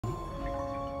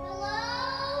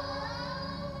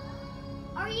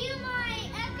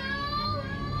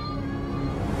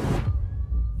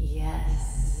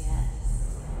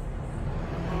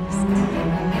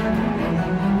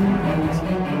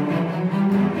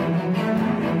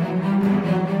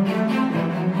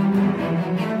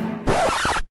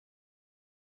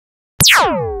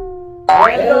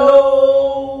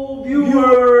Hello,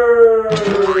 viewers!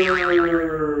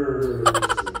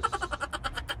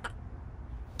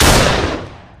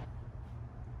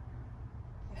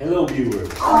 Hello, viewers.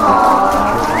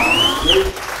 I'm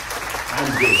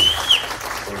James.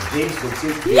 Or James the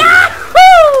Key.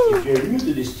 Yahoo! If you're new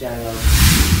to this channel,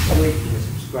 click the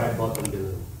subscribe button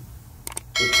below.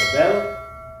 Hit the bell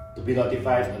to be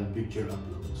notified on future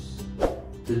uploads.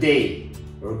 Today,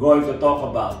 we're going to talk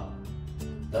about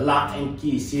the Locke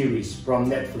Key series from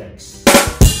Netflix,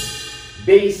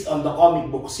 based on the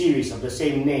comic book series of the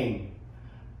same name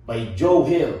by Joe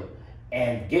Hill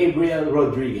and Gabriel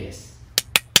Rodriguez.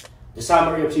 The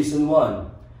summary of Season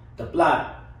 1, the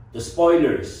plot, the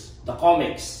spoilers, the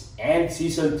comics, and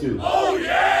Season 2. Oh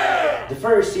yeah! The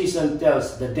first season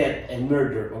tells the death and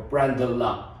murder of Randall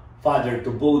Locke, father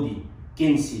to Bodie,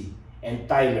 Kinsey, and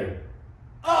Tyler.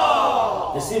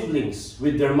 Oh! The siblings,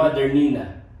 with their mother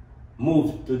Nina,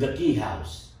 moved to the Key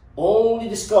House, only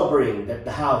discovering that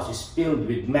the house is filled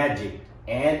with magic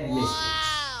and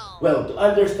mystics. Well, to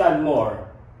understand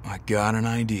more, I got an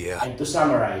idea. And to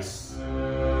summarize,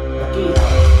 the Key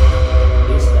House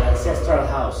is the ancestral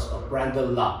house of Randall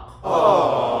Locke.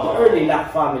 The early Locke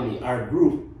family are a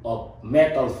group of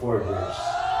metal forgers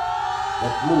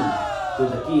that moved to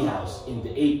the Key House in the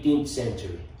 18th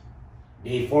century.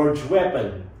 They forged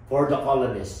weapons for the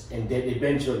colonists and then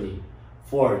eventually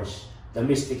forged the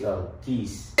mystical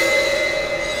keys.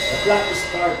 The plot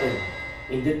started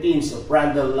in the teens of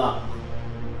Randall Locke,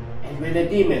 and when a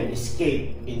demon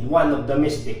escaped in one of the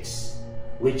mystics,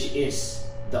 which is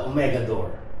the Omega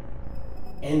Door.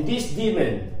 And this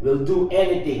demon will do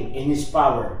anything in his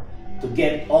power to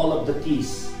get all of the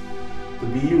keys to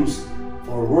be used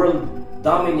for world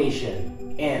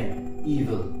domination and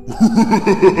evil.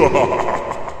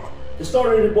 The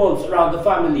story revolves around the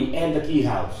family and the Key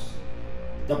House.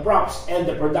 The props and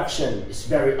the production is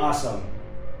very awesome,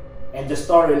 and the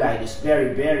storyline is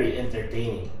very, very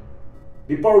entertaining.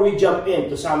 Before we jump in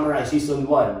to summarize Season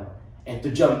 1 and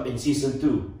to jump in Season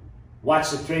 2,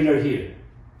 watch the trailer here.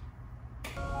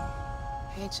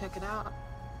 Hey, check it out.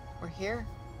 We're here.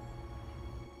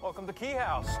 Welcome to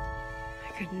Keyhouse.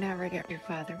 I could never get your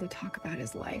father to talk about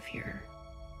his life here.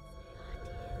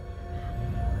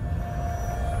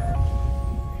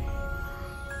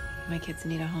 My kids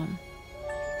need a home.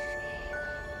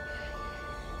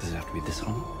 Does it have to be this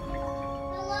home?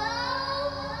 Hello?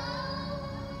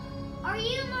 Are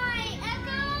you my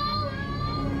echo?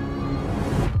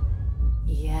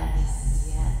 Yes.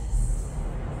 Yes.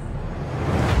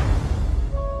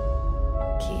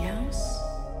 Keyhouse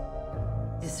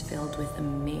is filled with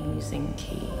amazing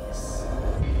keys.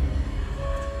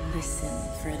 Listen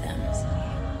for them.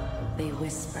 They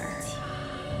whisper.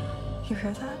 You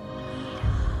hear that?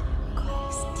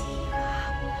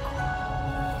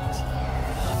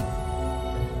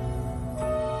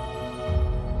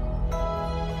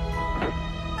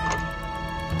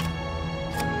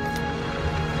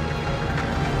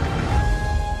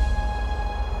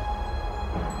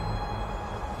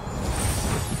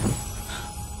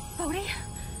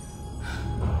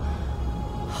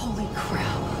 Holy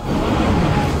crap.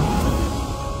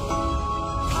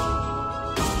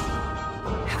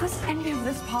 How is any of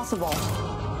this possible?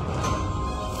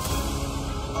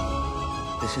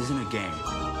 This isn't a game.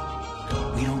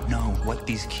 We don't know what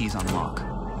these keys unlock.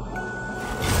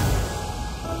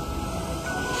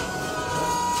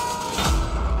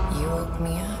 You woke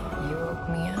me up. You woke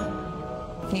me up.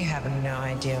 You have no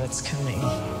idea what's coming.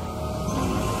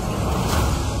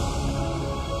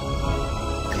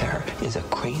 There is a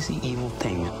crazy evil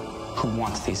thing who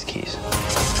wants these keys.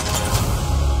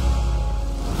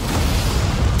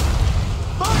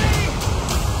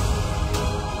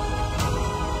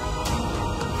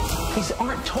 These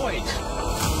aren't toys.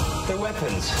 They're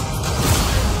weapons.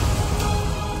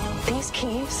 These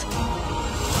keys,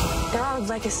 they're our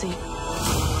legacy.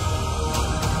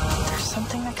 There's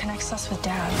something that connects us with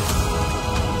Dad.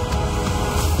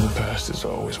 The past is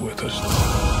always with us.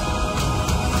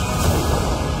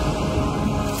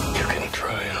 You can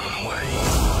try and run away.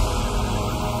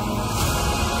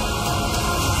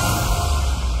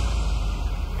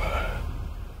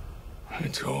 But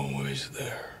it's always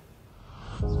there.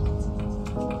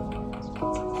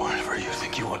 Whatever you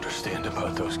think you understand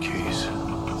about those keys,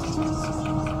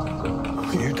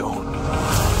 you don't.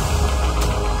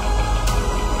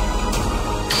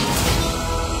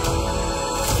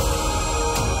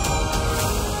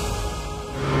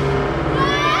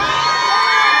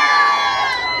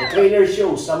 The trailer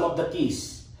shows some of the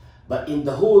keys, but in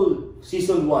the whole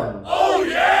Season 1, oh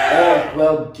yeah! All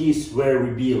 12 keys were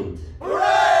revealed.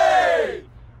 Hooray!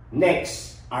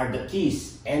 Next, are the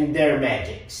keys and their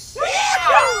magics.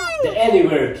 The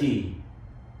Anywhere Key.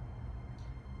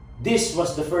 This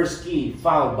was the first key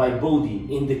found by Bodhi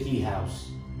in the key house.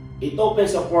 It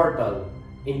opens a portal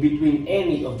in between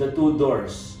any of the two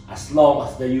doors as long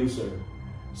as the user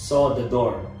saw the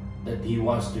door that he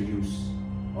wants to use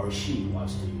or she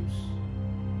wants to use.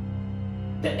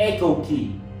 The Echo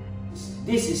Key.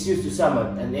 This is used to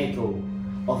summon an echo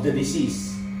of the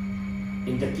deceased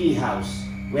in the key house,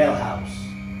 well house.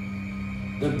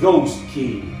 The Ghost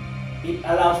Key. It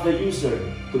allows the user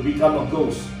to become a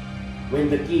ghost when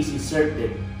the key is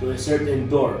inserted to a certain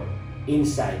door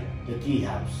inside the key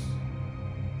house.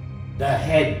 The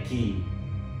Head Key.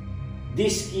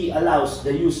 This key allows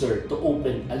the user to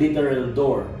open a literal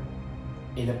door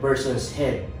in a person's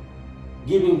head,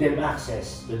 giving them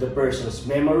access to the person's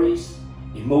memories,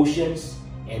 emotions,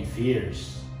 and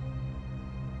fears.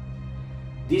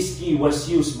 This key was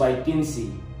used by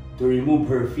Kinsey to remove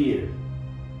her fear.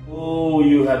 Oh,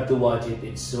 you have to watch it.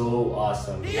 It's so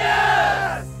awesome.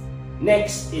 Yes!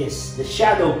 Next is the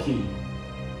Shadow Key.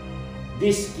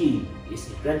 This key is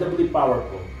incredibly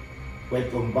powerful when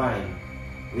combined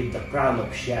with the Crown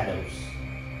of Shadows.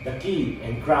 The key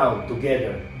and crown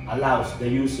together allows the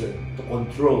user to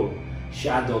control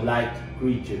shadow-like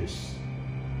creatures.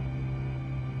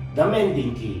 The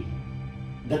Mending Key.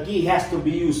 The key has to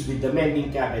be used with the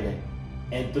mending cabinet,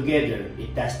 and together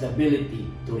it has the ability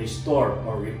to restore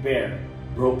or repair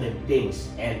broken things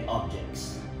and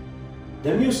objects.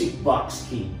 The Music Box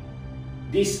Key.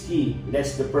 This key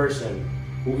lets the person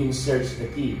who inserts the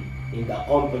key in the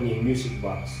accompanying music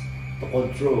box to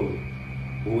control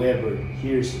whoever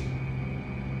hears it.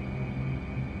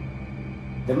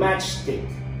 The Matchstick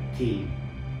Key.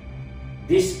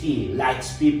 This key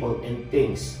lights people and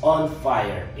things on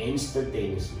fire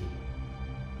instantaneously.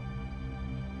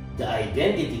 The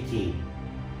Identity Key.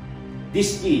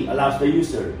 This key allows the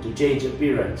user to change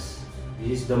appearance.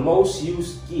 This is the most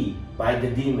used key by the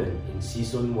demon in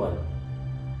Season 1.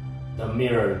 The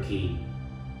Mirror Key.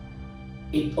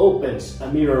 It opens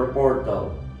a mirror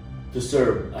portal to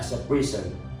serve as a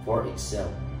prison for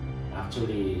itself.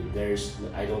 Actually,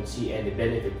 I don't see any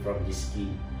benefit from this key,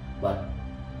 but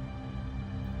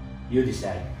you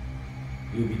decide.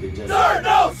 You be the judge. Sir,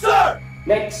 no, sir!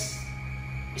 Next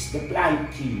is the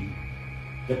Plant Key.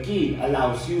 The key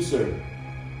allows user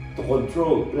to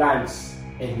control plants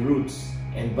and roots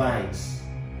and vines.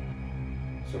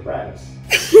 Surprise.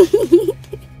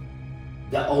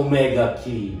 The Omega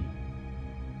Key.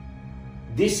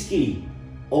 This key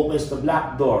opens the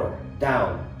black door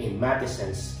down in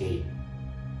Matheson's cave.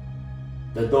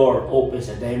 The door opens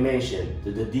a dimension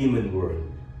to the demon world.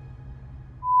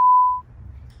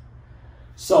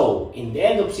 So, in the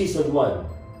end of Season 1,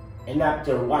 and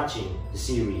after watching the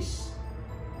series,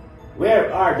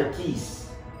 where are the keys?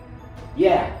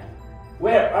 Yeah,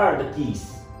 where are the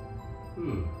keys?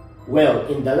 Well,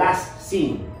 in the last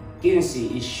scene,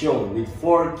 Kinsey is shown with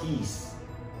 4 keys,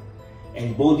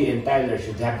 and Bodhi and Tyler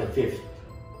should have the 5th.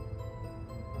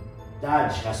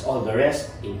 Dodge has all the rest,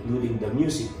 including the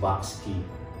music box key.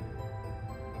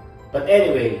 But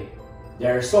anyway,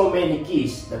 there are so many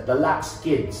keys that the Locke's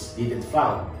kids didn't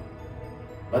found.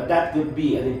 But that could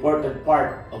be an important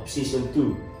part of Season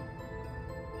 2.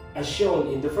 As shown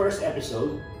in the first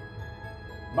episode,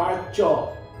 Bart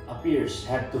Chaw appears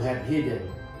to have hidden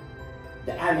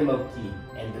the Animal Key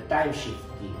and the Timeshift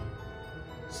Key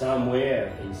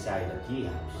somewhere inside the key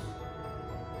house.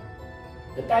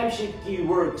 The Timeshift Key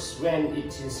works when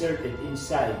it's inserted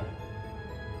inside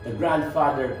the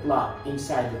grandfather clock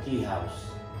inside the key house,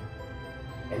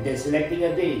 and then selecting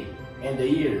a day and a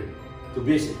year to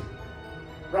visit.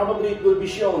 Probably it will be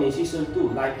shown in Season 2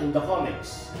 like in the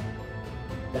comics.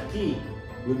 The key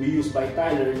will be used by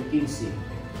Tyler and Kinsey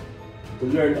to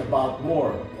learn about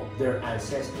more of their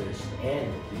ancestors and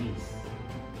keys.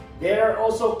 There are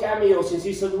also cameos in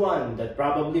Season 1 that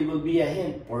probably will be a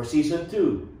hint for Season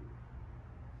 2.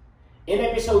 In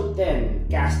Episode 10,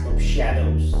 Cast of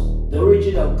Shadows, the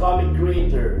original comic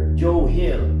creator Joe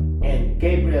Hill and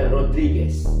Gabriel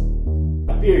Rodriguez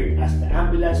appeared as the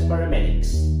ambulance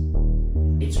paramedics.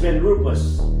 It's when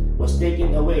Rufus was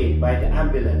taken away by the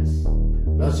ambulance.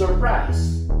 No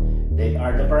surprise, they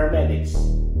are the paramedics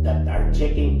that are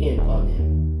checking in on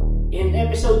him. In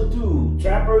Episode 2,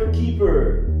 Trapper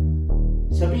Keeper,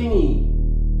 Sabini,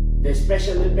 the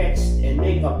special effects and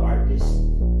makeup artist,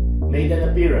 made an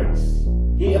appearance.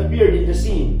 He appeared in the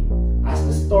scene as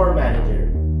the store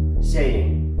manager,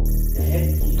 saying, "The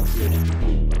head key is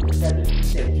from the 7th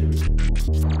century,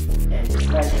 and it's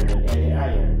lighter than any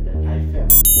iron that I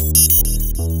felt."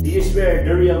 This is where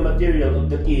the real material of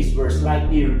the keys were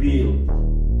slightly revealed.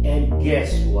 And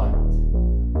guess what?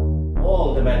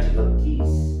 All the magical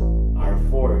keys are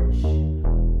forged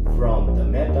from the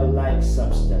metal-like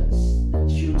substance that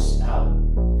shoots out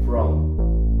from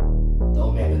the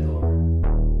Omega Door.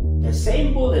 The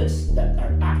same bullets that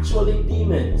are actually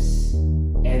demons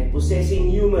and possessing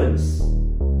humans,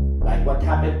 like what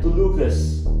happened to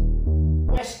Lucas.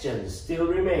 Question still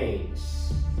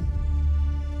remains.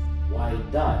 Why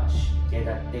Dodge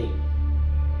cannot take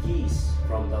keys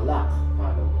from the Locke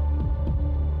family,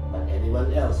 but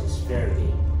anyone else is fair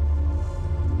game?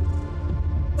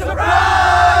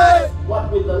 Surprise!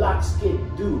 What will the Locke kid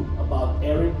do about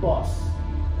Erin Boss?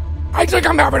 I think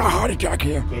I'm having a heart attack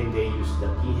here. Can they use the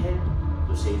key head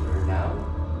to save her now?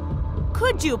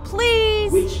 Could you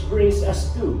please? Which brings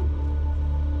us to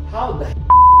how the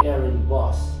Erin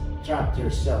Boss trapped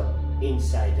herself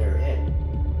inside her head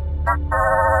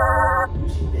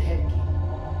using the head key.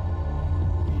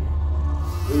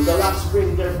 Will the Locks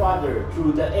bring their father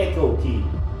through the Echo Key?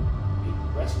 Big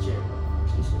question for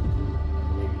season 2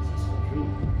 and maybe season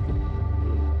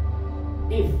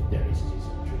 3. If there is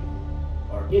season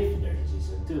 3 or if there is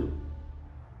season 2.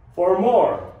 For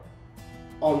more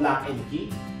on Locke and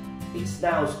Key, it's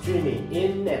now streaming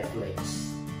in Netflix.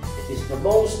 It is the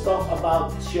most talked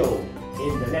about show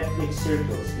in the Netflix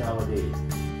circles nowadays.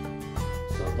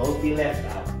 So don't be left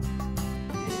out.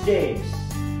 This is James,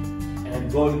 and I'm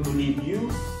going to leave you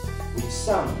with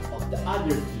some of the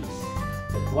other keys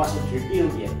that wasn't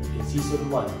revealed yet in season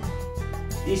 1.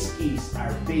 These keys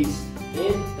are based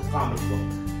in the comic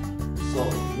book, so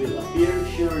it will appear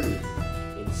surely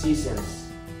in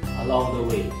seasons along the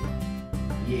way.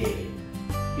 Yeah.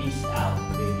 Peace out,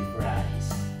 baby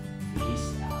fries. Peace